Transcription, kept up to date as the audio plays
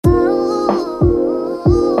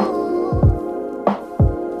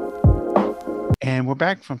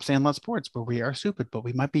back from Sandlot Sports, where we are stupid, but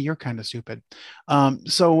we might be your kind of stupid.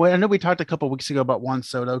 So I know we talked a couple of weeks ago about Juan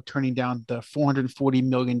Soto turning down the $440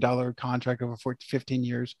 million contract over 15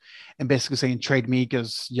 years and basically saying, trade me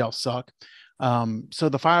because y'all suck. So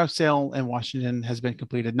the fire sale in Washington has been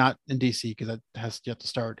completed, not in DC because that has yet to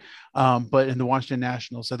start, but in the Washington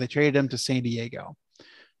Nationals. So they traded him to San Diego.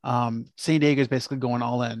 San Diego is basically going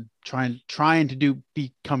all in, trying to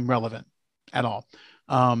become relevant at all.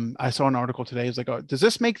 I saw an article today. It's like, oh, does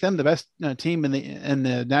this make them the best team in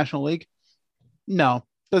the National League? No,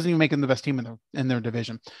 doesn't even make them the best team in their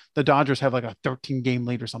division. The Dodgers have like a 13 game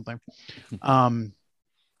lead or something. And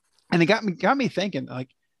it got me thinking, like,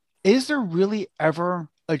 is there really ever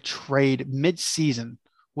a trade mid-season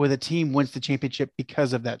where the team wins the championship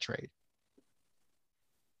because of that trade?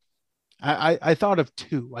 I thought of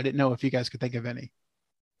two. I didn't know if you guys could think of any.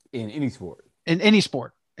 In any sport. In any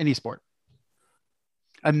sport.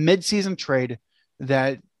 A mid-season trade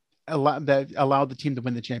that allowed the team to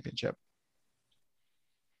win the championship.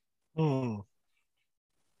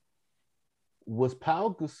 Was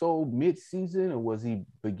Pau Gasol mid-season or was he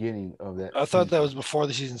beginning of that? I thought that was before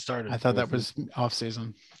the season started. I thought that was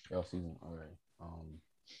off-season. Off-season, all right.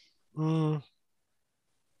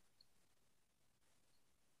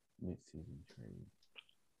 Mid-season trade.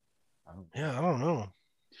 I don't know.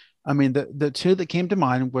 I mean, the two that came to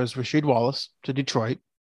mind was Rasheed Wallace to Detroit.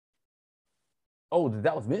 Oh,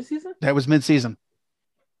 that was mid-season? That was mid-season.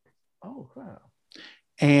 Oh, crap.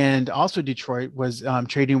 And also Detroit was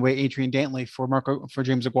trading away Adrian Dantley for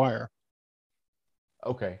James Aguirre.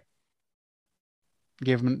 Okay.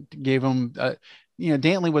 Gave him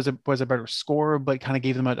Dantley was a better scorer, but kind of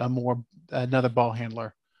gave them another ball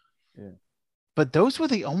handler. Yeah. But those were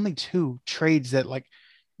the only two trades that, like,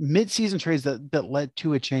 mid-season trades that led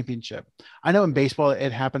to a championship. I know in baseball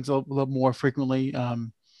it happens a little more frequently.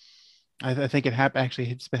 I think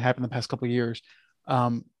it's been happening the past couple of years.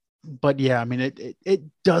 But yeah, I mean, it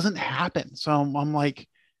doesn't happen. So I'm like,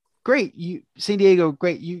 great, San Diego,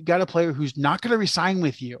 great, you got a player who's not going to resign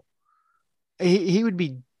with you. He would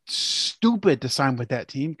be stupid to sign with that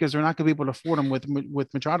team because they're not going to be able to afford him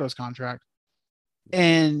with Machado's contract.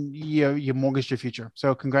 And you mortgaged your future.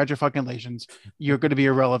 So congratulations, you're going to be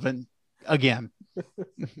irrelevant again. Yeah,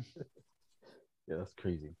 that's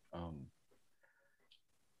crazy.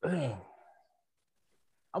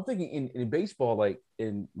 I'm thinking in baseball, like,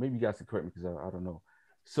 and maybe you guys can correct me because I don't know.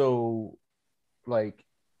 So, like,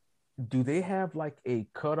 do they have like a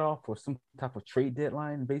cutoff or some type of trade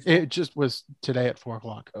deadline in baseball? It just was today at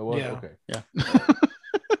 4:00. Oh, well, yeah. Okay. Yeah.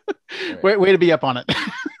 Right. Way to be up on it.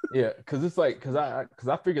 Yeah, because it's like because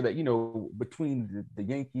I figure that between the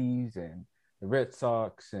Yankees and the Red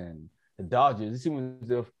Sox and the Dodgers, it seems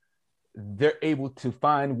as if they're able to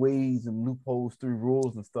find ways and loopholes through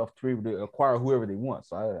rules and stuff to be able to acquire whoever they want.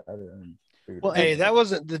 So I didn't figure. Well, hey, that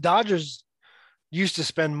wasn't the Dodgers used to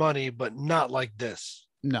spend money, but not like this.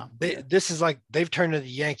 No, this is like they've turned to the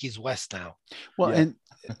Yankees West now. Well, and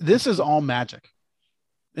this is all magic,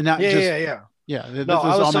 and not yeah. No,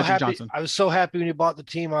 I was so happy. Johnson. I was so happy when you bought the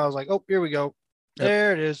team. I was like, oh, here we go. Yep.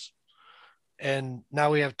 There it is. And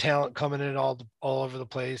now we have talent coming in all over the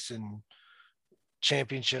place and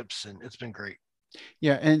championships, and it's been great.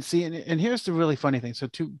 Yeah, and see, and here's the really funny thing. So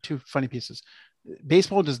two funny pieces.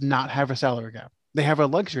 Baseball does not have a salary cap. They have a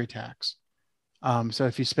luxury tax. So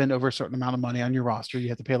if you spend over a certain amount of money on your roster, you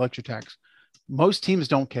have to pay a luxury tax. Most teams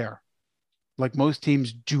don't care. Like, most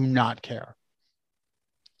teams do not care.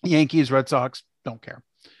 Yankees, Red Sox don't care.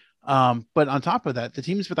 But on top of that, the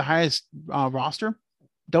teams with the highest roster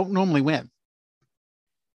don't normally win.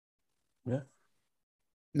 Yeah.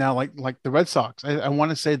 Now, like the Red Sox, I want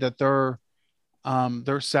to say that their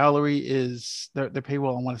salary is their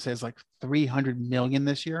payroll. I want to say is like $300 million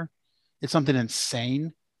this year. It's something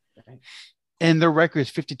insane. Okay. And their record is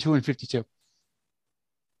 52-52.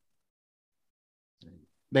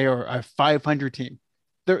 They are a 500 team.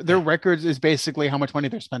 Their records is basically how much money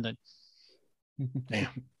they're spending. Damn.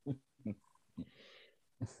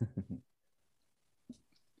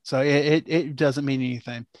 So it doesn't mean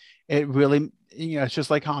anything. It really, it's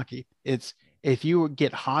just like hockey. It's if you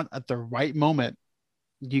get hot at the right moment,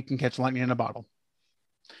 you can catch lightning in a bottle.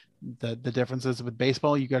 The difference is with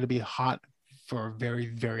baseball, you got to be hot for a very,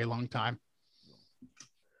 very long time.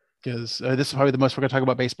 Because this is probably the most we're going to talk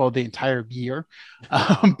about baseball the entire year.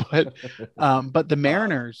 But the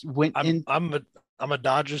Mariners went in. I'm a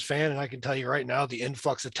Dodgers fan, and I can tell you right now, the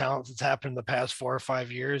influx of talent that's happened in the past 4 or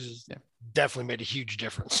 5 years has definitely made a huge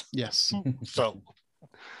difference. Yes. So,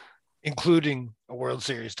 including a World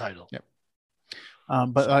Series title. Yep.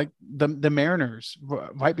 But like the Mariners,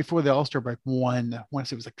 right before the All-Star break, won, I want to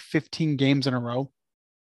say it was like 15 games in a row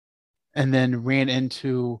and then ran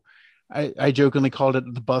into. I jokingly called it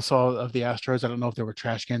the buzzsaw of the Astros. I don't know if there were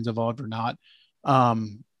trash cans involved or not.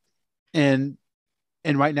 Um, and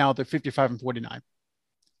right now they're 55-49.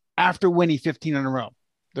 After winning 15 in a row,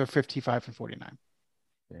 they're 55-49.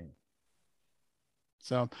 Dang.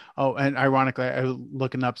 So, and ironically, I was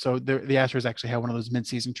looking up. So the Astros actually had one of those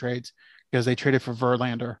midseason trades because they traded for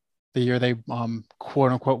Verlander the year they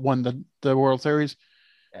quote unquote won the World Series.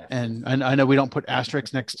 And I know we don't put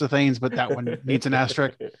asterisks next to things, but that one needs an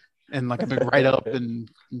asterisk and like a big write up and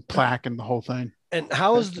plaque and the whole thing. And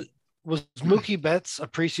was Mookie Betts a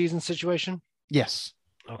preseason situation? Yes.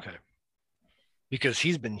 Okay. Because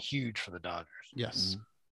he's been huge for the Dodgers. Yes.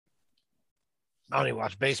 I don't even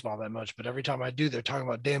watch baseball that much, but every time I do, they're talking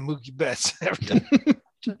about damn Mookie Betts every time.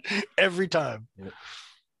 Every time. Yep.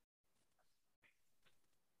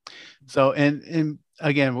 So, and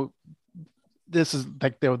again, this is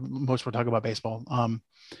like the most we'll talk about baseball.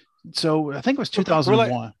 So I think it was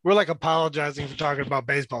 2001. We're like apologizing for talking about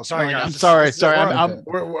baseball. Sorry, guys. I'm sorry.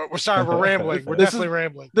 We're sorry. We're rambling. We're definitely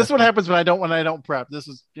rambling. This is what happens when I don't prep. This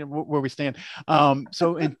is where we stand.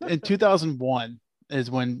 So in 2001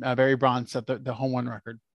 is when Barry Bonds set the home run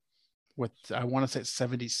record with, I want to say it's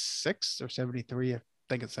 76 or 73. I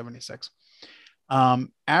think it's 76.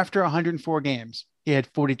 After 104 games, he had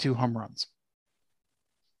 42 home runs.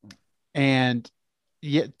 And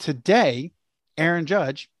yet today, Aaron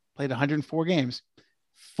Judge played 104 games,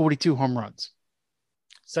 42 home runs.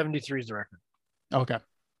 73 is the record. Okay.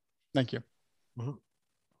 Thank you. Mm-hmm.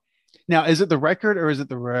 Now, is it the record or is it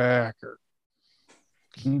the record?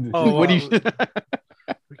 Oh, what do you?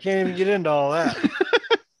 We can't even get into all that.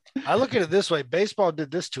 I look at it this way. Baseball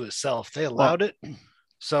did this to itself. They allowed it,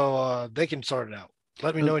 so they can sort it out.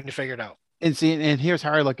 Let me know when you figure it out. And see, and here's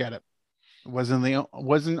how I look at it.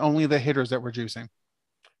 Wasn't only the hitters that were juicing.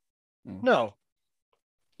 No.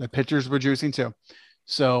 The pitchers were juicing too.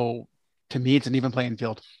 So to me, it's an even playing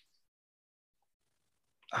field.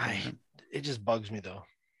 It just bugs me though.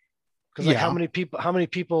 Because how many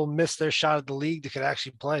people missed their shot at the league that could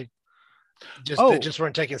actually play? They just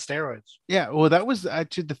weren't taking steroids. Yeah, well, that was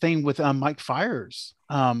actually the thing with Mike Fiers.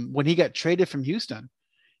 When he got traded from Houston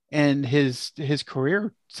and his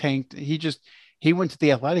career tanked, he went to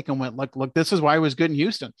the Athletic and went, look, this is why I was good in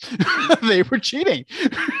Houston. They were cheating.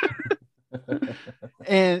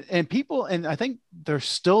 and people, and I think there's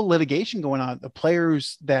still litigation going on. The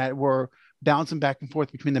players that were bouncing back and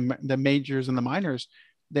forth between the majors and the minors,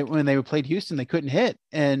 that when they played Houston, they couldn't hit,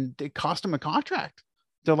 and it cost them a contract.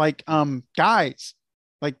 They're like, guys,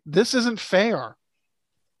 like, this isn't fair.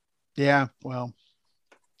 Yeah, well,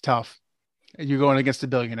 tough. You're going against a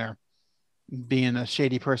billionaire. Being a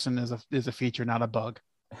shady person is a feature, not a bug.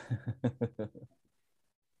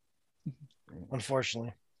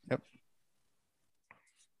 Unfortunately. Yep.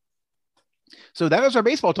 So that was our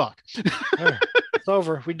baseball talk. It's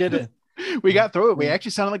over. We did it. We got through it. We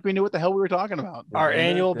actually sounded like we knew what the hell we were talking about. Our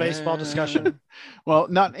annual baseball discussion. Well,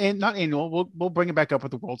 not annual. We'll bring it back up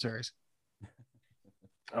with the World Series.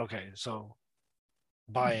 Okay, so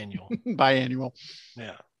biannual. Biannual.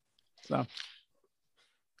 Yeah. So.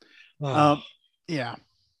 Yeah.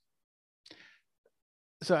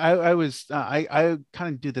 So I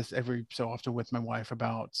kind of do this every so often with my wife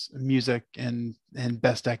about music and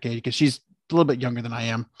best decade, because she's a little bit younger than I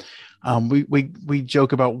am. We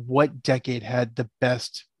joke about what decade had the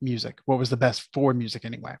best music. What was the best for music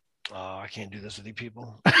anyway? I can't do this with you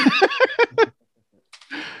people.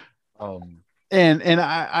 And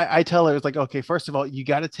I tell her, it's like, okay, first of all, you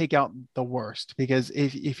got to take out the worst, because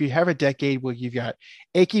if you have a decade where you've got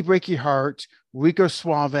Achy Breaky Heart, Rico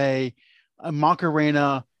Suave,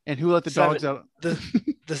 Macarena, and Who Let the Dogs Out.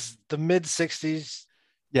 The mid 60s,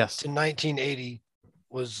 yes, to 1980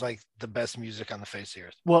 was like the best music on the face of the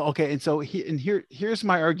earth. Well, okay, and so here's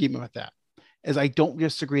my argument with that, is I don't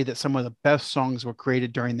disagree that some of the best songs were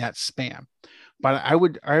created during that span. But I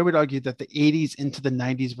would argue that the 80s into the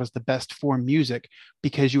 90s was the best for music,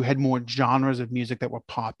 because you had more genres of music that were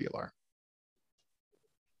popular.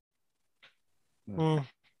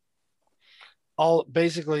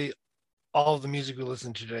 Basically all of the music we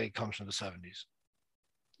listen to today comes from the 70s.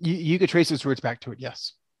 You could trace its roots back to it,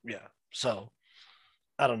 yes. Yeah. So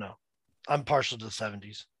I don't know. I'm partial to the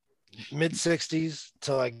 70s. Mid 60s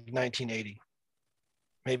to like 1980.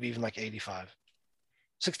 Maybe even like 85.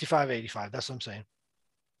 65, 85. That's what I'm saying.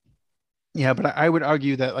 Yeah, but I would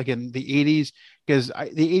argue that, again, the 80s, because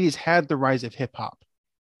the 80s had the rise of hip hop.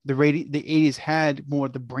 The 80s had more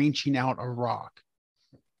the branching out of rock.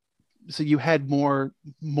 So you had more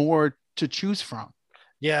to choose from.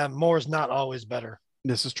 Yeah, more is not always better.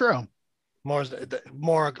 This is true.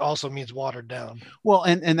 More also means watered down. Well,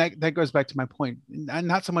 and that goes back to my point.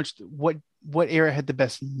 Not so much what era had the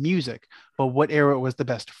best music, but what era was the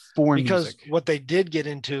best for because music. What they did get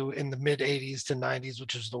into in the mid 80s to 90s,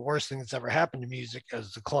 which was the worst thing that's ever happened to music,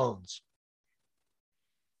 is the clones.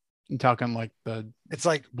 I'm talking like it's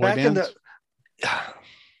like boy back bands? in the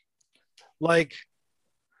like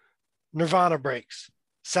Nirvana breaks,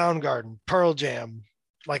 Soundgarden, Pearl Jam,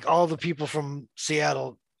 like all the people from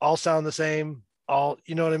Seattle all sound the same. All,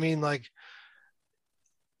 you know what I mean? Like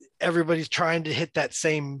everybody's trying to hit that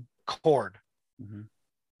same chord. Mm-hmm.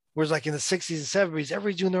 Whereas like in the 60s and 70s,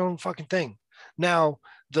 everybody's doing their own fucking thing. Now,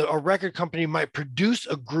 a record company might produce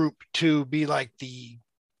a group to be like the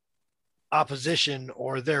opposition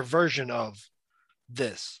or their version of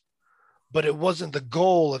this, but it wasn't the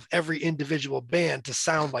goal of every individual band to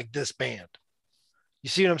sound like this band. You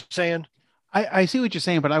see what I'm saying? I see what you're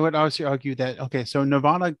saying, but I would obviously argue that, okay, so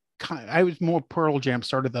Nirvana, I was more Pearl Jam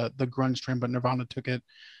started the grunge trend, but Nirvana took it.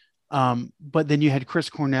 But then you had Chris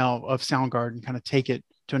Cornell of Soundgarden kind of take it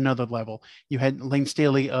to another level. You had Lane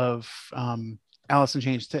Staley of Alice in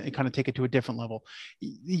Chains to kind of take it to a different level.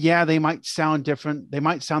 Yeah, they might sound different. They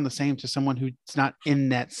might sound the same to someone who's not in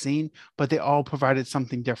that scene, but they all provided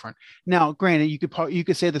something different. Now, granted, you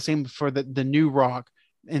could say the same for the new rock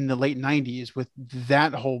in the late 90s with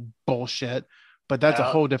that whole bullshit, but that's a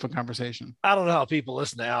whole different conversation. I don't know how people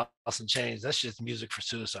listen to Alice in Chains. That's just music for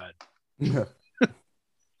suicide. I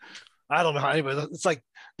don't know how anybody. It's like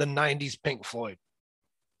the 90s Pink Floyd.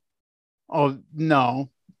 Oh,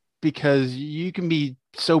 no, because you can be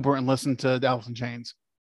sober and listen to Alice in Chains.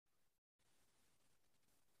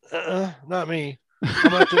 Not me.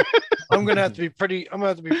 I'm gonna have to be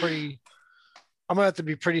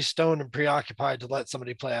pretty stoned and preoccupied to let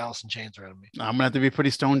somebody play Alice in Chains around me. I'm gonna have to be pretty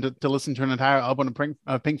stoned to listen to an entire album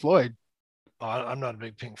of Pink Floyd. Oh, I'm not a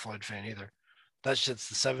big Pink Floyd fan either. That shit's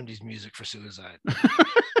the 70s music for suicide.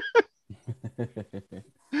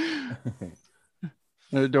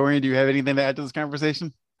 Dorian, do you have anything to add to this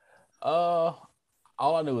conversation? All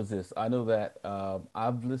I know is this. I know that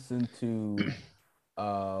I've listened to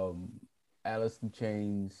Alice in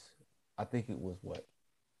Chains. I think it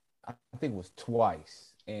was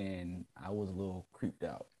twice, and I was a little creeped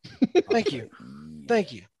out. Thank you.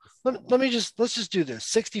 Let's just do this.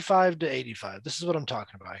 65 to 85. This is what I'm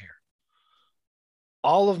talking about here.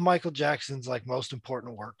 All of Michael Jackson's like most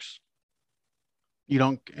important works. You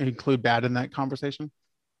don't include Bad in that conversation?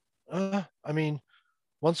 I mean,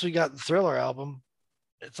 once we got the Thriller album,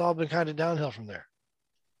 it's all been kind of downhill from there.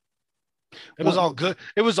 It was all good.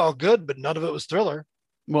 It was all good, but none of it was Thriller.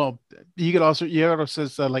 Well, you also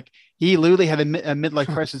says like he literally had a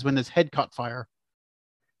midlife crisis when his head caught fire.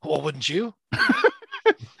 Well, wouldn't you?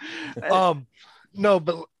 No,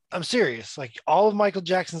 but I'm serious. Like all of Michael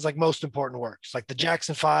Jackson's like most important works, like the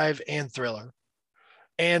Jackson 5 and Thriller,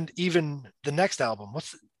 and even the next album.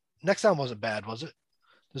 Next album wasn't bad, was it?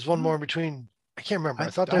 There's one more in between. I can't remember. I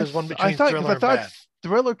thought there was one between Thriller and Bad.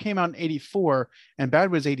 Thriller came out in 84 and Bad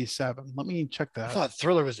was 87. Let me check that. I thought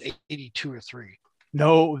Thriller was 82 or 3.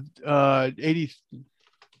 No, 80.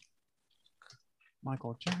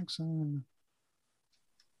 Michael Jackson.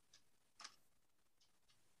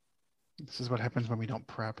 This is what happens when we don't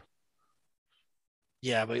prep.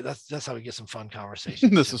 Yeah, but that's how we get some fun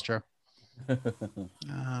conversations. This is true.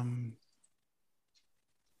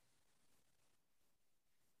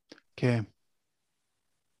 Okay.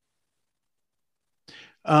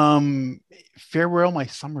 Farewell My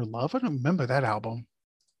Summer Love. I don't remember that album.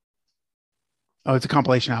 Oh, it's a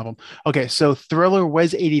compilation album. Okay, so Thriller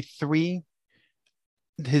was 83.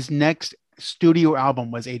 His next studio album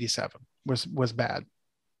was 87. Was Bad.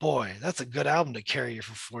 Boy, that's a good album to carry you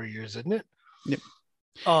for 4 years, isn't it? Yep.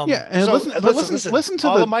 Yeah, and so, listen to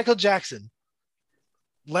all of Michael Jackson,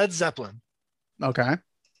 Led Zeppelin. Okay.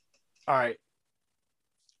 All right.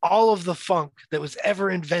 All of the funk that was ever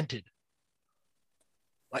invented.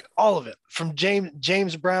 Like all of it, from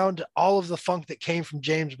James Brown to all of the funk that came from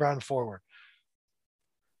James Brown forward,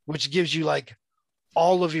 which gives you like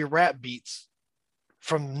all of your rap beats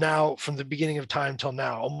from the beginning of time till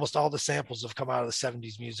now. Almost all the samples have come out of the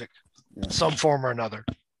 70s music, some form or another.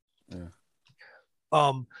 Yeah.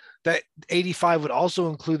 That 85 would also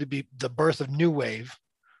include the birth of new wave,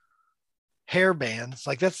 hair bands.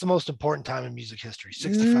 Like that's the most important time in music history.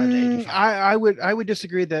 65 to 85. I would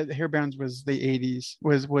disagree that hair bands was the 80s.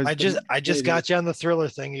 I just got you on the Thriller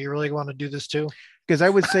thing. You really want to do this too? Because I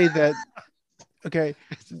would say that. Okay.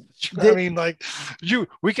 I mean, like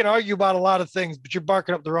we can argue about a lot of things, but you're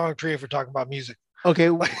barking up the wrong tree if we're talking about music. Okay.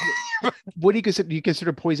 What do you consider? Do you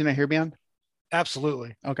consider Poison a hair band?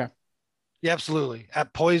 Absolutely. Okay. Yeah, absolutely.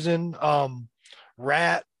 At Poison,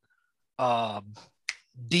 Rat,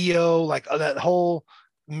 Dio, like that whole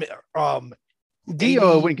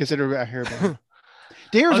Dio, I wouldn't consider a hair band.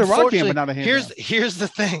 Dio's a rock band, but not a hair band. Here's the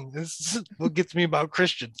thing. This is what gets me about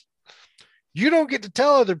Christians. You don't get to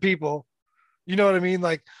tell other people, you know what I mean?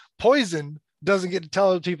 Like Poison doesn't get to tell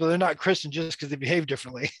other people they're not Christian just because they behave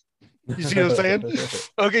differently. You see what I'm saying?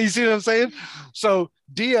 Okay, you see what I'm saying? So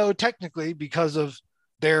Dio, technically, because of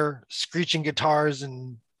their screeching guitars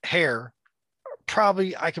and hair,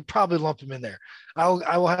 I could probably lump them in there.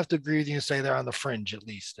 I will have to agree with you and say they're on the fringe at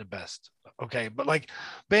least at best. Okay, but like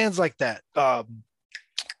bands like that,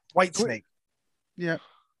 White Snake. Yeah.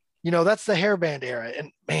 You know, that's the hair band era.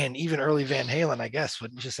 And man, even early Van Halen, I guess,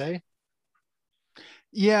 wouldn't you say?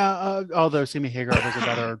 Yeah, although Sammy Hagar was a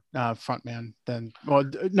better frontman than. Well,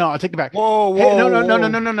 no, I take it back. Whoa, hey,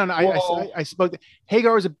 no. I spoke.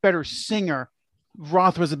 Hagar was a better singer.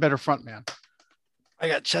 Roth was a better frontman. I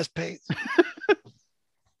got chest pains.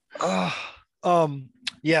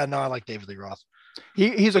 Yeah, no, I like David Lee Roth.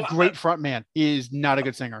 He's a great frontman. He is not a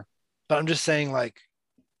good singer. But I'm just saying, like,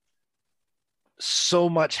 so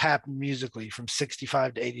much happened musically from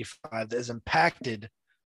 65 to 85 that has impacted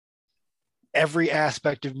every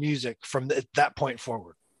aspect of music from that point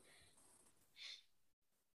forward.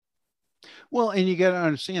 Well, and you got to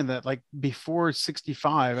understand that, like, before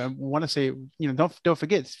 65, I want to say, don't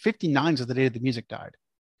forget, 59 is the day the music died.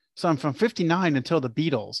 So from 59 until the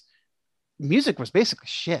Beatles, music was basically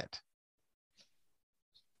shit.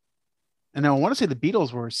 And I want to say the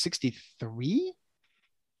Beatles were 63.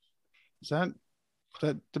 Is that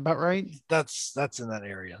about right? That's in that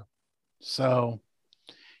area. So,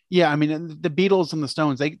 yeah, I mean, the Beatles and the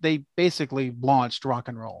Stones, they basically launched rock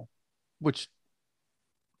and roll, which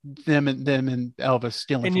them and Elvis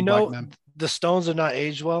stealing and from black men. The Stones have not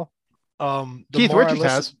aged well. Keith Richards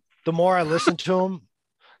has. The more I listen to him,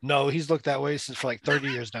 no, he's looked that way since for like 30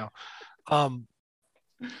 years now.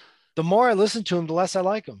 The more I listen to him, the less I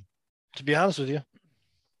like him, to be honest with you.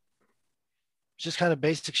 It's just kind of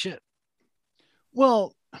basic shit.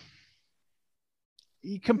 Well,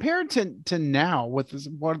 compared to now, what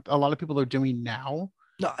a lot of people are doing now.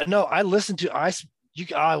 No, I listen to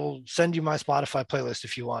I will send you my Spotify playlist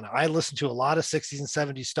if you want. I listen to a lot of 60s and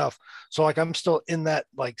 70s stuff. So like I'm still in that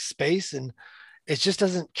like space, and it just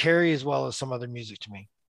doesn't carry as well as some other music to me.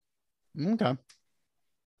 Okay.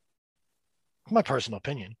 My personal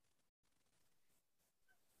opinion.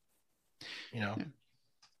 Yeah.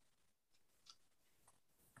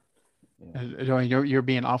 You're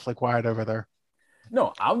being awfully quiet over there.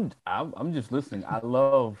 No, I'm just listening.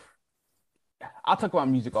 I'll talk about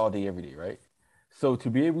music all day, every day, right? So to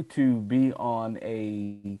be able to be on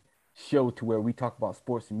a show to where we talk about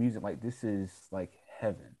sports and music, like this is like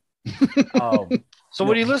heaven. So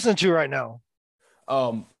what are you listening to right now?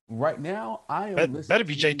 Right now I am listening. Better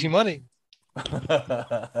be JT Money.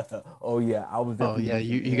 Oh yeah, I was. Oh yeah,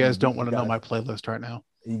 you guys don't want to know my playlist right now.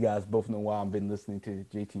 You guys both know why I've been listening to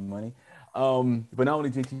JT Money. But not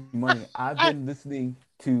only JT Money, I've been listening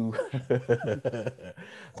to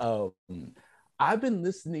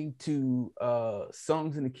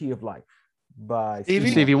Songs in the Key of Life by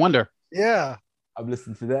Stevie Wonder. Yeah. I've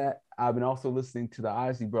listened to that. I've been also listening to the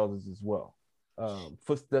Isley Brothers as well.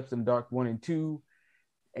 Footsteps in the Dark 1 and 2.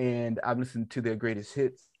 And I've listened to their greatest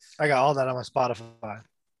hits. I got all that on my Spotify.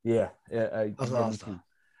 Yeah. That's awesome.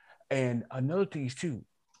 And another thing is too,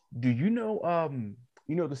 do you know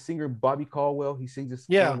the singer Bobby Caldwell? He sings this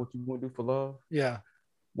song, What You Want to Do for Love? Yeah.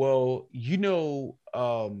 Well, he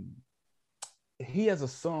has a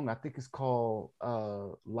song, I think it's called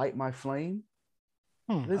Light My Flame.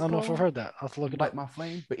 I don't know if I've heard that. I'll have to look it up. Light My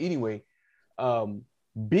Flame. But anyway,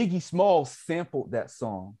 Biggie Smalls sampled that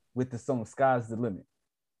song with the song Sky's the Limit.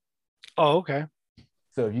 Oh, okay.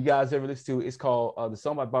 So if you guys ever listen to it, it's called the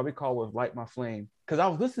song by Bobby Caldwell, Light My Flame. Because I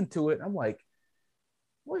was listening to it, and I'm like,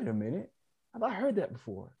 wait a minute, have I heard that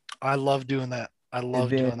before? I love doing that. I do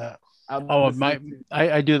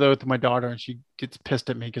that with my daughter, and she gets pissed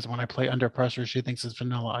at me because when I play Under Pressure, she thinks it's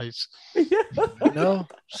Vanilla Ice. No,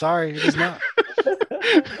 sorry, it is not.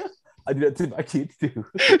 I do that to my kids too.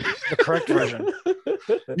 The correct version.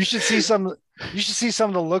 You should see some of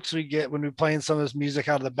the looks we get when we're playing some of this music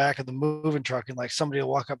out of the back of the moving truck, and like somebody will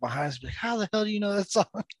walk up behind us and be like, "How the hell do you know that song?"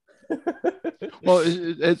 Well,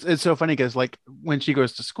 it's so funny because like when she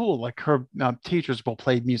goes to school, like her teachers will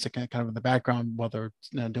play music kind of in the background while they're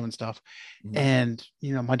doing stuff, and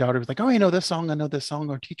my daughter was like, "Oh, I know this song.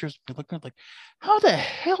 Our teachers be looking at like, how the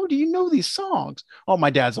hell do you know these songs? Oh, my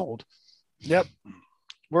dad's old. Yep.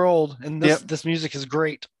 We're old, and this music is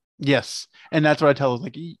great. Yes, and that's what I tell her.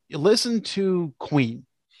 Like, listen to Queen.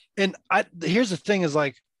 And here's the thing is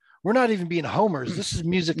like, we're not even being homers. This is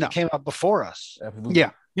music that came out before us. Absolutely.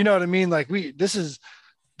 Yeah. You know what I mean? Like this is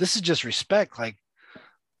just respect. Like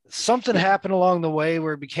something happened along the way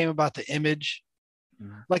where it became about the image.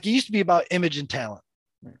 Like it used to be about image and talent.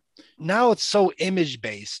 Now it's so image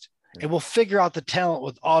based, and we'll figure out the talent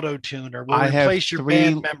with auto tune, or we'll replace your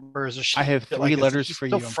band members or shit. I have three letters for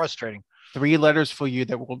you. So frustrating. 3 letters for you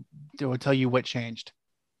that will tell you what changed.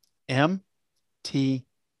 MTV.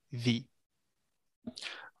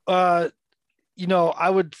 I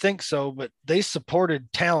would think so, but they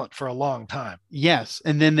supported talent for a long time. Yes,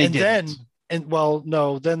 and then didn't.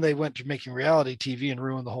 Then they went to making reality TV and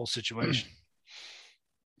ruined the whole situation.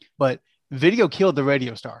 But video killed the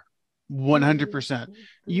radio star, 100%.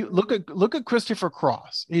 You look at Christopher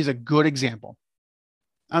Cross. He's a good example.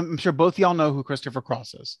 I'm sure both of y'all know who Christopher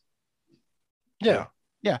Cross is. Yeah.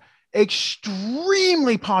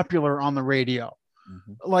 Extremely popular on the radio.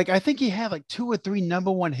 Like I think he had like 2 or 3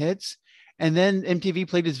 number 1 hits, and then MTV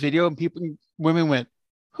played his video, and women went,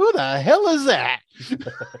 "Who the hell is that?"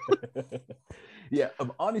 Yeah,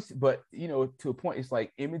 I'm honest, but to a point, it's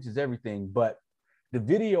like image is everything. But the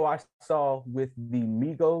video I saw with the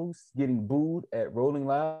Migos getting booed at Rolling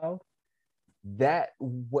Loud,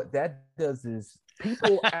 what that does is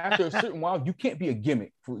people after a certain while, you can't be a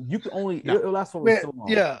gimmick. You can only it'll last for so long.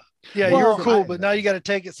 Yeah, you're cool, but now you got to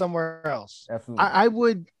take it somewhere else. Absolutely.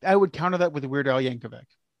 I would counter that with Weird Al Yankovic.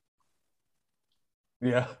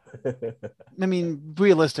 Yeah. I mean,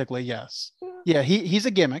 realistically, yes. Yeah, he's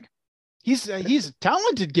a gimmick. He's a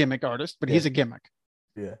talented gimmick artist, but he's a gimmick.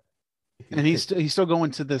 Yeah. And he's still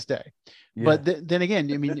going to this day. Yeah. But then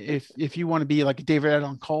again, I mean, if you want to be like David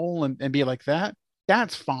Allen Cole and be like that,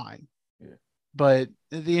 that's fine. Yeah. But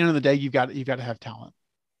at the end of the day, you've got to have talent.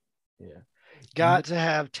 Yeah. Got to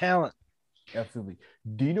have talent. Absolutely.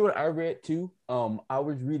 Do you know what I read too? I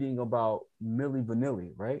was reading about Milli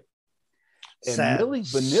Vanilli, right? And sad. Milli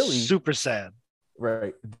Vanilli, super sad.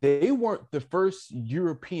 Right. They weren't the first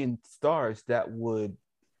European stars that would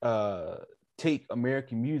take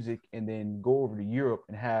American music and then go over to Europe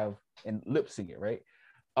and lip sync it, right?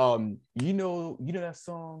 You know that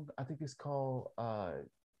song, I think it's called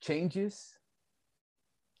Changes.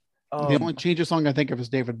 The only Changes song I think of is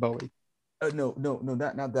David Bowie. No,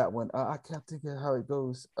 not that one. I can't think of how it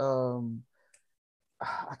goes.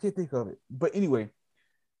 I can't think of it. But anyway,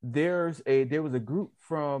 there was a group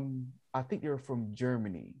from, I think they were from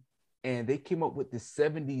Germany, and they came up with this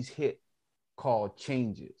 70s hit called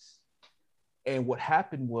Changes. And what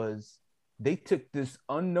happened was they took this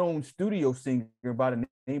unknown studio singer by the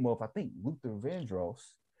name of, I think, Luther Vandross.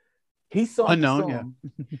 He sung the song,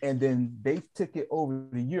 and then they took it over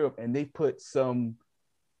to Europe and they put some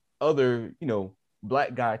other,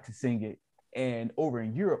 black guy to sing it. And over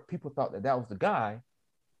in Europe, people thought that was the guy.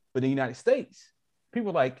 But in the United States,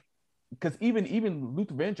 people like, because even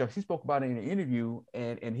Luther Vandross, he spoke about it in an interview,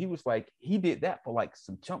 and he was like, he did that for like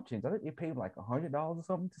some chump change. I think they paid like $100 or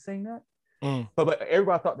something to sing that. But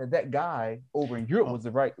everybody thought that guy over in Europe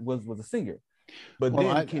was a singer. But then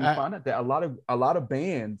I found out that a lot of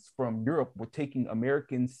bands from Europe were taking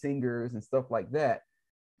American singers and stuff like that,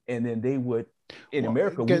 and then they would in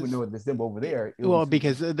America we would know it was them over there.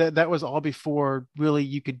 Because that was all before really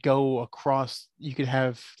you could go across. You could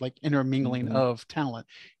have like intermingling of talent,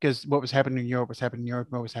 because what was happening in Europe was happening in Europe.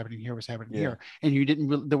 What was happening here was happening here, and you didn't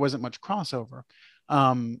really, there wasn't much crossover.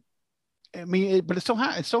 I mean, but it still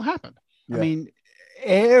happened. Yeah. I mean,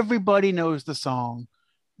 everybody knows the song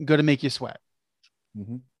 "Gonna Make You Sweat."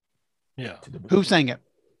 Yeah. Who sang it?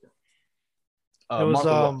 It was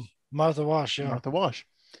Martha Wash. Yeah. Martha Wash.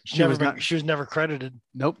 She was never credited.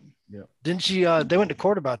 Nope. Yeah. Didn't she? They went to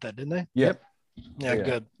court about that, didn't they? Yep. Yeah,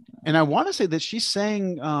 good. And I want to say that she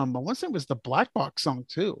sang. I want to say it was the Black Box song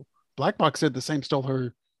too. Black Box said the same. Stole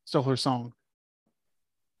her song.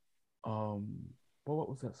 Well, what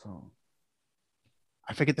was that song?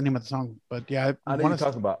 I forget the name of the song, but yeah, I know you're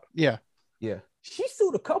talking about. Yeah. She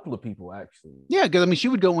sued a couple of people actually. Yeah, because I mean, she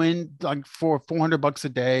would go in like for $400 a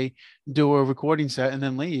day, do a recording set, and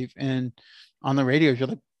then leave. And on the radio, you're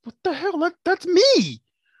like, "What the hell? That's me."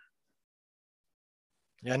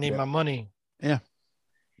 Yeah, I need my money. Yeah,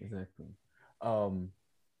 exactly.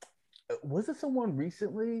 Was it someone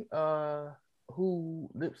recently who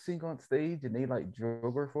lip sync on stage and they like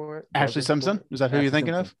drove her for it? Ashley Simpson? Is that who you're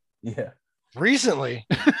thinking of? Yeah. Recently?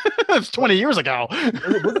 It was 20 years ago.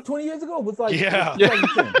 Was it 20 years ago? It was like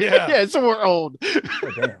yeah, so we're old.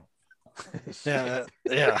 Oh, damn.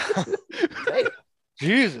 Yeah.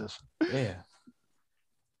 Jesus. Yeah.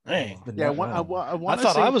 Hey, yeah, I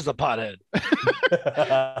thought I was the pothead.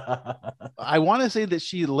 I want to say that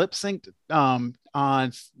she lip synced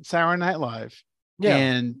on Saturday Night Live. Yeah,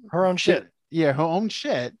 and her own shit. Yeah, her own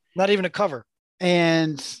shit. Not even a cover.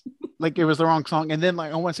 And like it was the wrong song. And then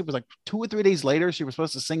like I want to say it was like 2 or 3 days later, she was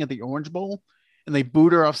supposed to sing at the Orange Bowl, and they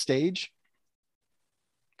booed her off stage.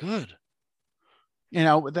 Good. You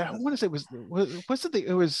know, I want to say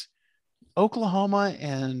it was Oklahoma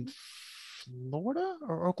and Florida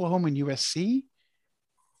or Oklahoma and USC.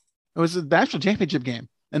 It was a national championship game,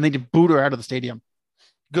 and they just booed her out of the stadium.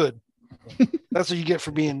 Good. That's what you get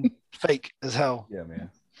for being fake as hell. Yeah, man.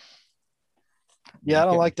 Yeah, I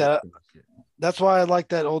don't like that. That's why I like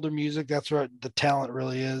that older music. That's where the talent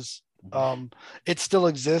really is. It still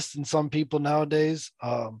exists in some people nowadays.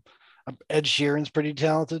 Ed Sheeran's pretty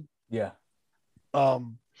talented. Yeah.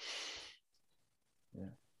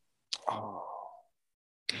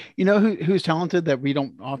 You know who's talented that we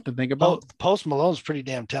don't often think about? Post Malone's pretty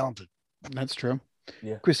damn talented. That's true.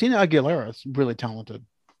 Yeah. Christina Aguilera is really talented.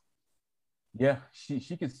 Yeah,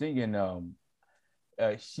 she can sing, and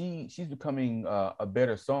she's becoming a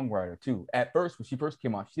better songwriter too. At first, when she first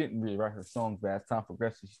came out, she didn't really write her songs, but as time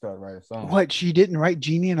progressed, she started writing songs. What? She didn't write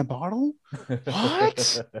 "Genie in a Bottle"?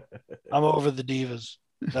 What? I'm over the divas.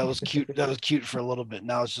 That was cute. That was cute for a little bit.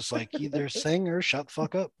 Now it's just like either sing or shut the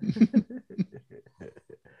fuck up.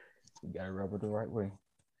 You gotta rub it the right way.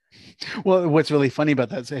 Well, what's really funny about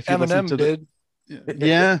that is if you Eminem listen to did.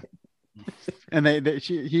 Yeah. And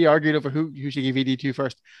he argued over who she gave ED to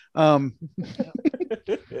first. A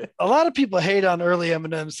lot of people hate on early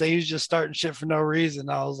Eminem, say he's just starting shit for no reason.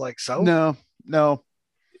 I was like, so no.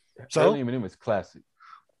 So early Eminem is classic,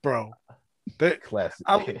 bro. Classic.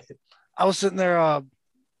 I was sitting there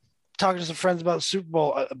talking to some friends about the Super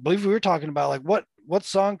Bowl. I believe we were talking about like what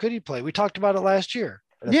song could he play? We talked about it last year.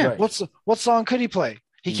 That's right. What song could he play?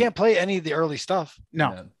 He can't play any of the early stuff.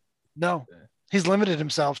 No. He's limited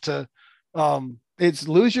himself to it's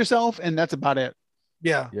Lose Yourself, and that's about it.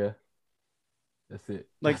 Yeah. That's it.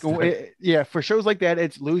 Like for shows like that,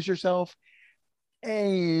 it's Lose Yourself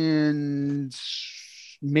and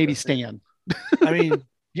maybe Stan. I mean, you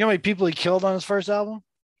know how many people he killed on his first album?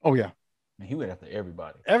 Oh yeah. Man, he went after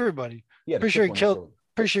everybody. Pretty sure he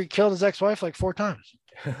killed his ex-wife like 4 times.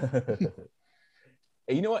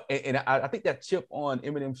 And you know what? And I think that chip on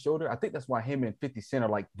Eminem's shoulder, I think that's why him and 50 Cent are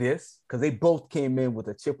like this, because they both came in with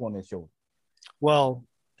a chip on their shoulder. Well,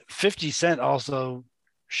 50 Cent also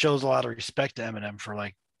shows a lot of respect to Eminem for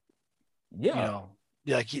like,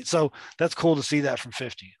 so that's cool to see that from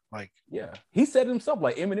 50. Like, yeah, he said himself,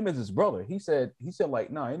 like Eminem is his brother. He said like,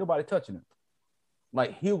 no, ain't nobody touching him.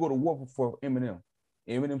 Like he'll go to war for Eminem.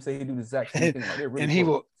 Eminem say he do the exact same thing. Like, really and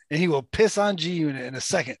he will piss on G Unit in a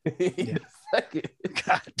second.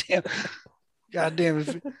 God damn.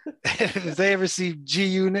 If they ever see G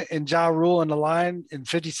Unit and Ja Rule in the line and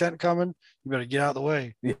 50 Cent coming, you better get out of the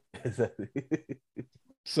way. Yeah, exactly.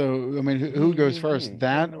 So, I mean, who goes first,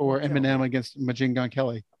 that or Eminem against Machine Gun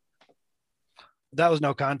Kelly? That was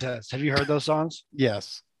no contest. Have you heard those songs?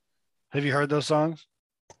 Yes. Have you heard those songs?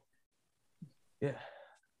 Yeah.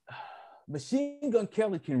 Machine Gun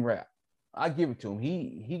Kelly can rap. I give it to him.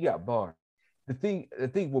 He got bars. The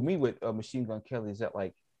thing with me with Machine Gun Kelly is that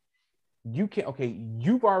like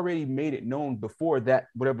you've already made it known before that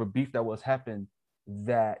whatever beef that was happened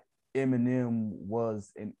that Eminem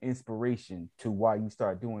was an inspiration to why you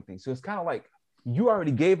start doing things. So it's kind of like you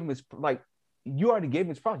already gave him his props.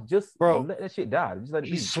 Just let that shit die. Just let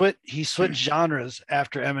it he switched genres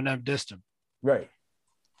after Eminem dissed him. Right.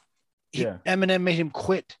 Eminem made him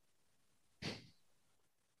quit.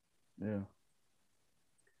 Yeah.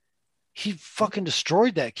 He fucking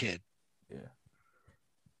destroyed that kid. Yeah.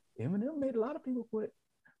 Eminem made a lot of people quit.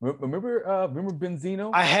 Remember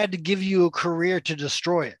Benzino? I had to give you a career to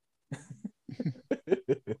destroy it.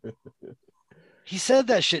 He said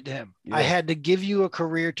that shit to him. Yeah. I had to give you a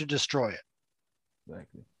career to destroy it.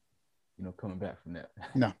 Exactly. Coming back from that.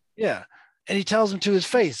 No. Yeah. And he tells him to his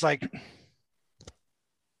face, like,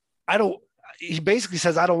 he basically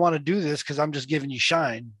says, I don't want to do this because I'm just giving you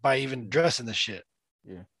shine by even dressing this shit.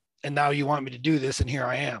 Yeah. And now you want me to do this, and here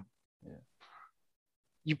I am. Yeah.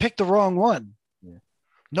 You picked the wrong one. Yeah.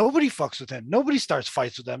 Nobody fucks with him. Nobody starts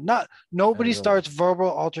fights with him. Nobody starts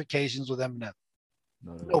verbal altercations with Eminem.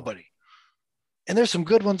 Nobody. And there's some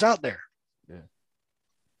good ones out there. Yeah.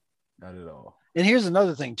 Not at all. And here's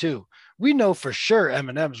another thing too. We know for sure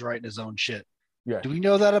Eminem's writing his own shit. Yeah. Do we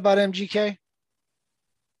know that about MGK?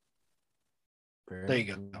 There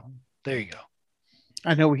you go.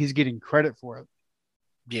 I know he's getting credit for it.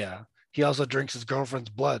 Yeah. He also drinks his girlfriend's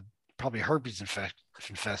blood. probably herpes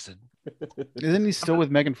infested. Isn't he still with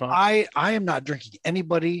Megan Fox? I am not drinking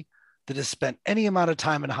anybody that has spent any amount of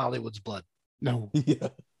time in Hollywood's blood. No. Yeah.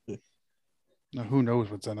 Now, who knows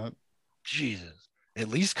what's in it? Jesus. At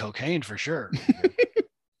least cocaine for sure.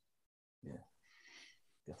 Yeah.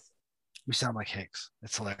 Yes. We sound like Hicks.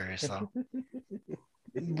 It's hilarious though.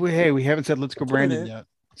 Hey, we haven't said let's go Brandon yet.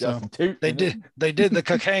 So they did the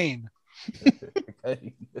cocaine.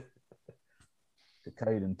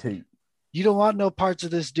 Cocaine and teeth. You don't want no parts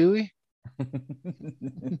of this, do we?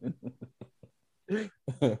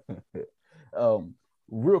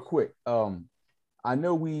 Real quick. I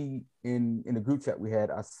know we in the group chat we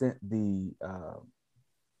had, I sent the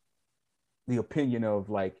opinion of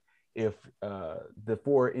like if the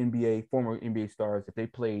four former NBA stars, if they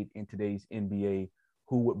played in today's NBA,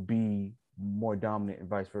 who would be more dominant and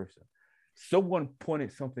vice versa. Someone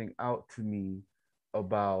pointed something out to me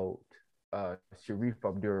about Sharif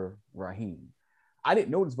Abdur-Rahim. I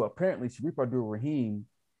didn't notice, but apparently Sharif Abdur-Rahim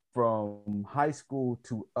from high school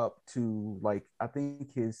to up to like I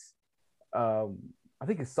think his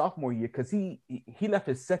sophomore year, because he left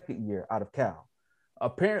his second year out of Cal.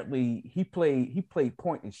 Apparently he played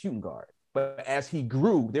point and shooting guard, but as he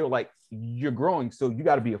grew, they were like, "You're growing, so you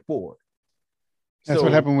got to be a forward." That's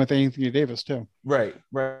what happened with Anthony Davis too. Right,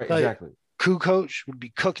 exactly. Kukoc would be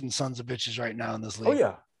cooking sons of bitches right now in this league.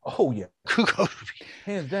 Oh yeah. Kukoc would be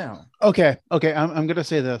hands down. Okay. I'm gonna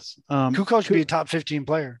say this. Kukoc would be a top 15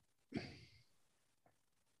 player.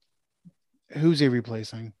 Who's he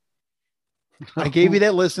replacing? I gave you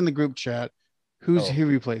that list in the group chat. Who's he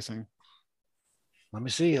replacing? Let me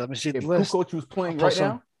see the if list. Kukoc was playing right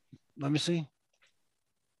now. Let me see.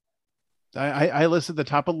 I listed the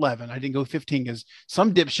top 11. I didn't go 15 because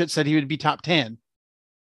some dipshit said he would be top 10.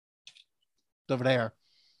 Over there.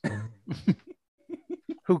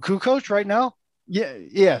 Who, Kukoc right now? Yeah,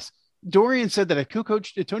 yes. Dorian said that if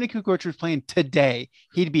Tony Kukoc was playing today,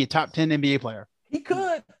 he'd be a top 10 NBA player. He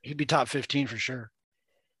could. He'd be top 15 for sure.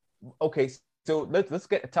 Okay, so let's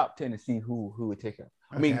get the top 10 and see who would take him.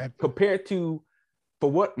 I mean, compared to for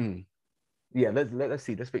what? Yeah, let's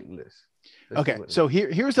see. Let's make the list. So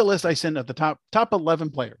here's the list I sent of the top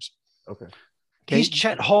 11 players. Okay. He's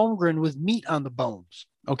Chet Holmgren with meat on the bones.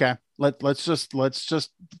 Okay. Let's just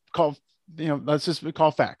call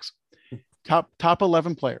facts. Top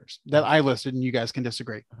 11 players that I listed, and you guys can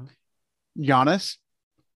disagree. Giannis,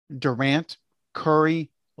 Durant,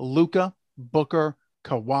 Curry, Luka, Booker,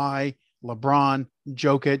 Kawhi, LeBron,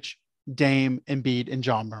 Jokic, Dame, Embiid, and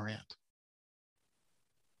John Morant.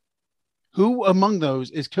 Who among those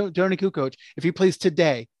is Tony Kukoc? If he plays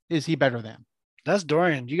today, is he better than? That's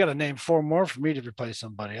Dorian. You got to name 4 more for me to replace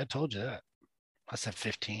somebody. I told you that. I said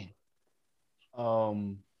 15.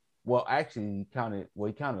 Well, actually, he counted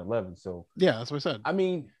 11. So yeah, that's what I said. I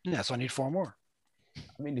mean, yeah, so I need 4 more.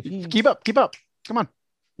 I mean, if he keep up, come on.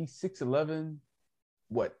 He's 6'11",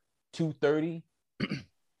 230.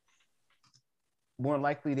 More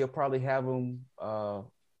likely, they'll probably have him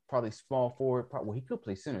probably small forward. Well, he could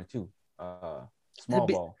play center too. Small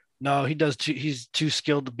ball. No, he does too. He's too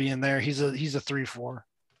skilled to be in there. He's a 3-4.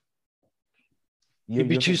 He'd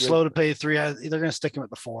be too slow to play 3. They're going to stick him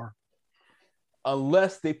at the 4.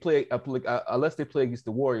 Unless they play against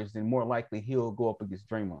the Warriors, then more likely he'll go up against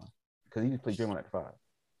Draymond because he just played Draymond at 5.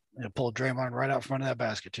 And pull Draymond right out front of that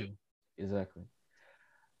basket too. Exactly.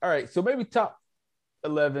 All right, so maybe top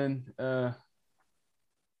 11.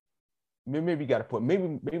 Maybe you got to put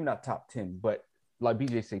maybe not top 10, but like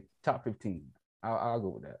BJ say, top 15. I'll go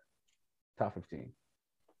with that. Top 15.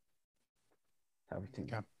 Top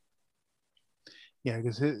 15. Yeah,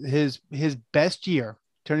 because his best year,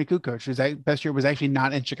 Tony Kukoc, his best year was actually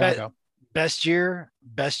not in Chicago. Best year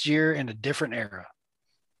in a different era.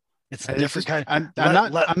 It's a different kind. I'm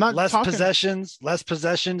not less talking. possessions.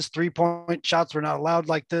 3-point shots were not allowed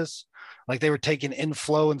like this. Like they were taking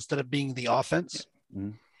inflow instead of being the offense.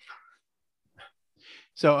 Mm-hmm.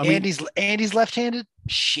 So Andy's left-handed.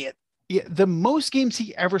 Shit. Yeah, the most games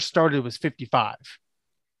he ever started was 55.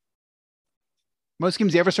 Most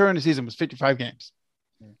games he ever started in a season was 55 games.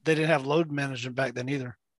 They didn't have load management back then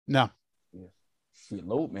either. No. Yeah. Shit,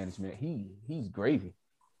 load management. He's gravy.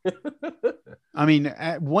 I mean,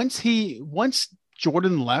 once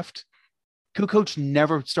Jordan left, Kukoc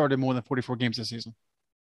never started more than 44 games this season.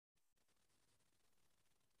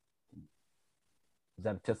 Is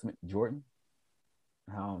that a testament to Jordan?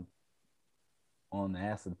 How on the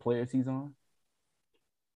ass of the players he's on?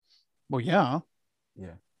 Well, yeah.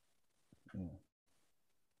 Yeah.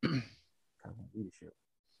 Leadership.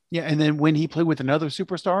 Yeah, and then when he played with another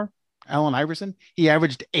superstar, Allen Iverson, he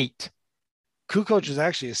averaged 8. Kukoc is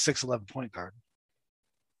actually a 6'11" point guard.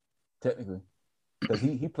 technically, because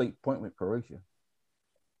he played point with Croatia.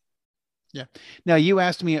 Yeah. Now you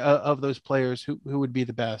asked me of those players who would be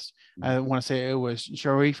the best. I want to say it was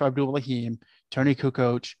Sharif Abdul-Rahim, Tony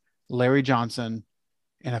Kukoc, Larry Johnson,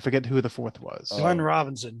 and I forget who the fourth was. Glenn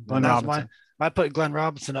Robinson. Glenn Robinson. I put Glenn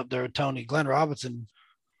Robinson up there with Tony. Glenn Robinson,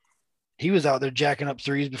 he was out there jacking up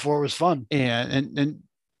threes before it was fun. And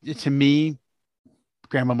to me,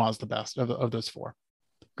 Grandmama's the best of those four.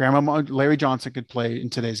 Grandmama, Larry Johnson could play in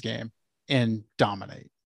today's game and dominate.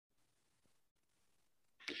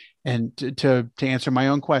 And to answer my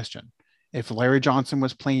own question, if Larry Johnson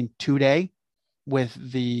was playing today with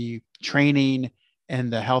the training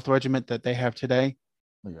and the health regimen that they have today,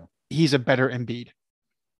 he's a better Embiid.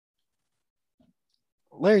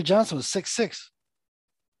 Larry Johnson was 6'6".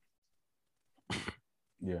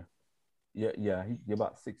 Yeah. He's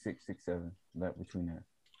about 6'6", 6'7", that between that.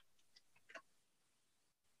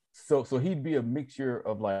 So he'd be a mixture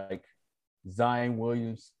of like Zion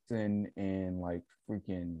Williamson and like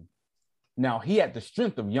freaking. Now he had the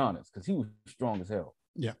strength of Giannis because he was strong as hell.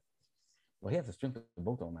 Yeah. Well, he has the strength of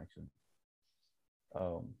both of them actually.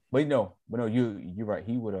 But no, you're right.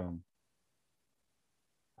 He would.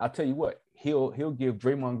 I'll tell you what. He'll give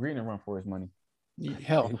Draymond Green a run for his money.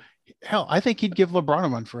 Hell, I think he'd give LeBron a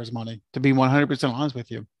run for his money. To be 100% honest with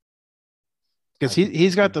you, because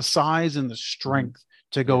he's got the size and the strength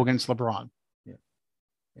to go against LeBron.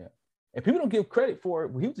 Yeah. And people don't give credit for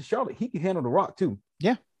it. When he was in Charlotte, he could handle the rock too.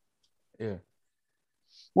 Yeah.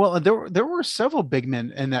 Well, there were several big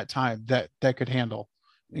men in that time that could handle.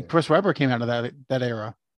 Yeah. Chris Webber came out of that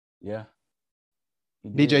era. Yeah.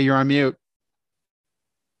 BJ, you're on mute.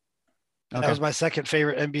 Okay. That was my second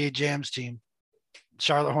favorite NBA Jams team.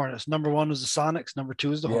 Charlotte Hornets. Number 1 was the Sonics. Number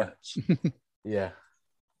 2 is the Hornets. Yeah.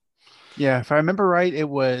 Yeah. If I remember right, it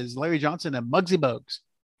was Larry Johnson and Muggsy Bogues.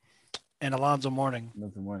 And Alonzo Mourning.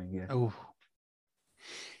 Yeah. Oh.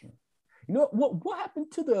 You know what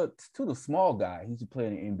happened to the small guy who's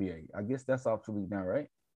playing in the NBA? I guess that's obsolete now, right?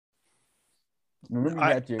 Remember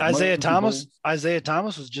Isaiah Thomas? Bulls? Isaiah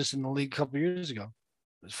Thomas was just in the league a couple years ago.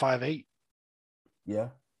 It was 5'8". Yeah.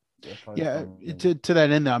 To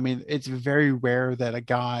that end, though, I mean, it's very rare that a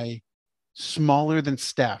guy smaller than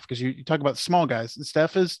Steph, because you talk about small guys.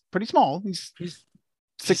 Steph is pretty small. He's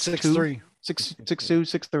 6'3",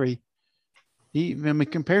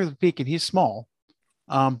 6'3". Compared to the peak, and he's small.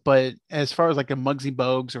 But as far as like a Muggsy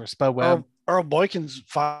Bogues or a Spud Webb, Earl Boykins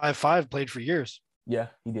 5'5", played for years. Yeah,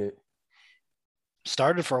 he did.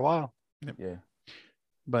 Started for a while. Yeah,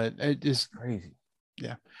 but it is crazy.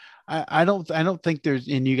 Yeah. I don't think there's,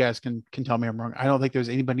 and you guys can tell me I'm wrong. I don't think there's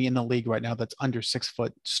anybody in the league right now that's under 6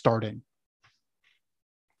 foot starting.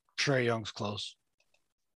 Trae Young's close.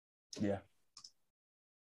 Yeah.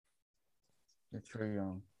 Trae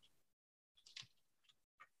Young.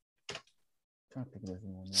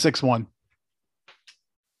 6'1".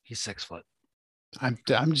 He's 6 foot. I'm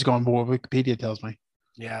just going by what Wikipedia tells me.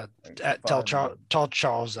 Yeah. Tell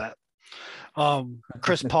Charles that.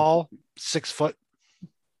 Chris Paul, 6 foot.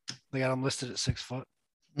 They got him listed at 6 foot.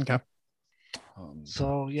 Okay.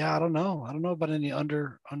 So yeah, I don't know about any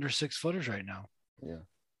under 6 footers right now.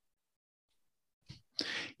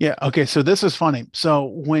 Yeah. Okay. So this is funny. So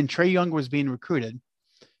when Trae Young was being recruited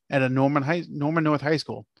at a Norman North High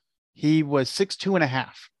School, he was 6'2.5".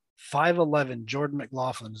 5'11". Jordan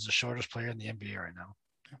McLaughlin is the shortest player in the NBA right now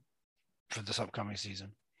for this upcoming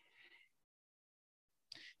season.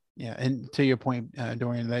 Yeah, and to your point,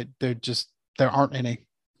 Dorian, there aren't any.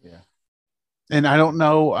 Yeah. And I don't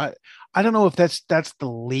know. I don't know if that's the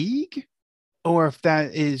league or if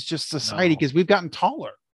that is just society, because we've gotten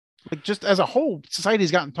taller. Like, just as a whole,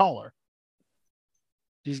 society's gotten taller.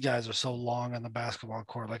 These guys are so long on the basketball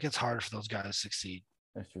court. Like, it's hard for those guys to succeed.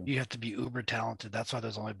 That's true. You have to be uber talented. That's why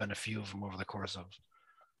there's only been a few of them over the course of,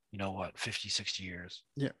 50, 60 years.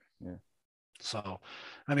 Yeah. So,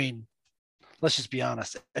 I mean, let's just be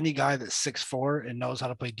honest. Any guy that's 6'4" and knows how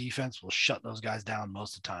to play defense will shut those guys down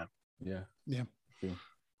most of the time. Yeah.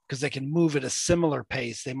 Because they can move at a similar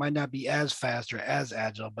pace. They might not be as fast or as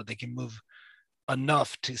agile, but they can move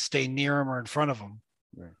enough to stay near them or in front of them.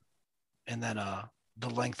 Right. And then the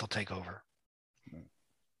length will take over. Right.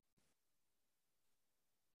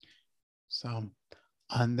 So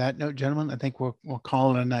on that note, gentlemen, I think we'll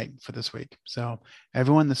call it a night for this week. So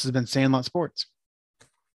everyone, this has been Sandlot Sports.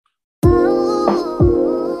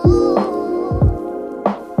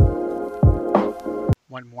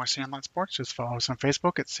 Want more Sandlot Sports? Just follow us on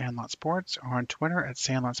Facebook at Sandlot Sports or on Twitter at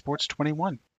Sandlot Sports 21.